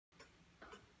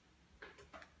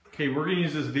Okay, we're going to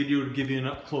use this video to give you an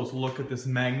up-close look at this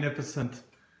magnificent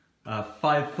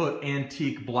 5-foot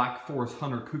antique Black Forest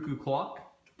Hunter Cuckoo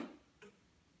clock.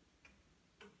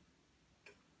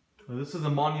 Now, this is a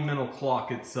monumental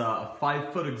clock. It's a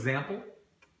 5-foot example.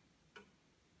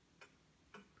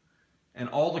 And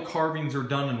all the carvings are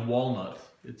done in walnut.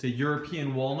 It's a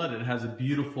European walnut. It has a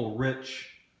beautiful, rich,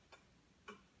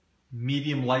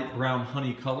 medium light brown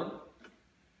honey color.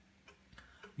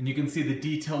 And you can see the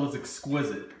detail is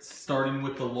exquisite, starting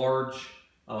with the large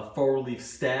faux-relief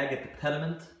stag at the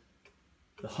pediment.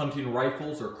 The hunting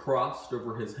rifles are crossed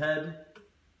over his head.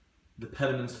 The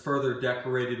pediment's further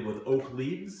decorated with oak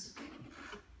leaves.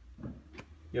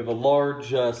 You have a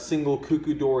large single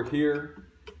cuckoo door here.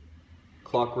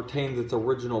 Clock retains its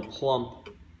original plump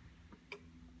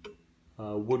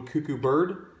wood cuckoo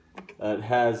bird. It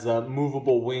has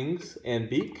movable wings and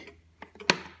beak.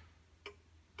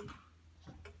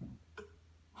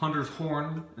 Hunter's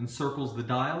horn encircles the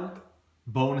dial.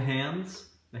 Bone hands.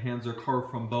 The hands are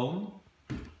carved from bone.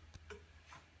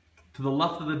 To the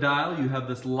left of the dial, you have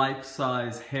this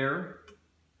life-size hair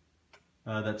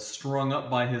that's strung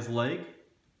up by his leg.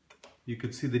 You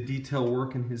can see the detail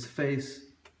work in his face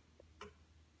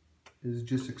is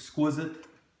just exquisite.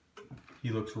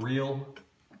 He looks real.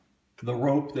 The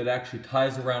rope that actually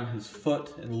ties around his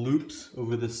foot and loops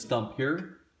over this stump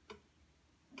here.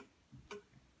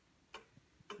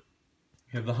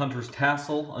 You have the hunter's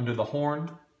tassel under the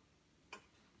horn,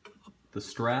 the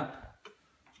strap,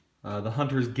 the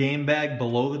hunter's game bag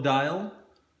below the dial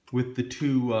with the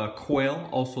two quail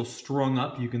also strung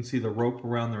up. You can see the rope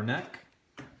around their neck.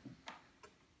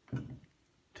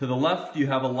 To the left, you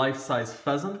have a life-size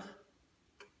pheasant.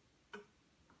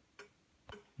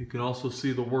 You can also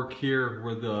see the work here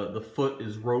where the foot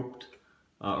is roped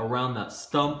around that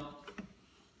stump.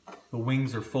 The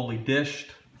wings are fully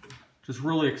dished. Just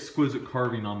really exquisite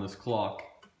carving on this clock.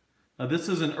 This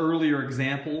is an earlier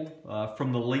example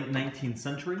from the late 19th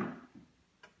century.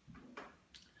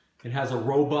 It has a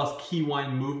robust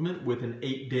keywind movement with an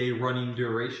 8-day running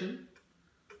duration.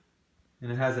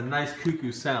 And it has a nice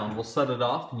cuckoo sound. We'll set it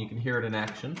off and you can hear it in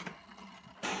action.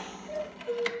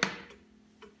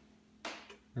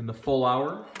 And the full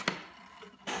hour.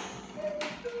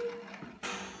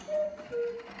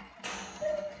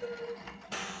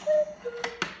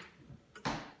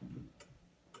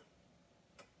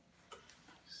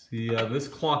 See, this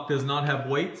clock does not have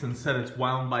weights. Instead, it's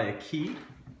wound by a key.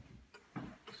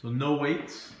 So no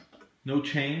weights, no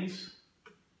chains,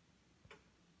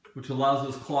 which allows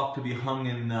this clock to be hung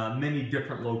in many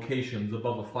different locations.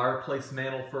 Above a fireplace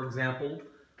mantle, for example,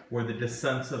 where the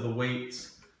descents of the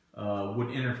weights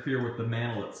would interfere with the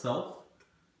mantle itself.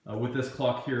 With this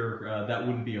clock here, that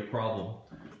wouldn't be a problem.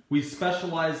 We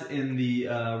specialize in the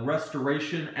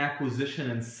restoration, acquisition,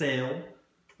 and sale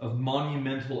of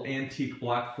monumental antique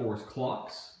Black Forest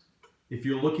clocks. If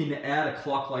you're looking to add a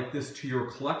clock like this to your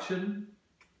collection,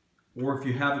 or if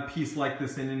you have a piece like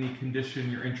this in any condition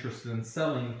you're interested in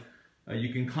selling,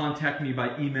 you can contact me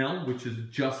by email, which is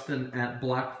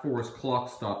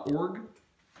justin@blackforestclocks.org.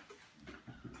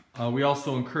 We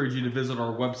also encourage you to visit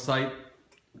our website,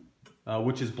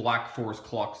 which is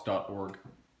blackforestclocks.org.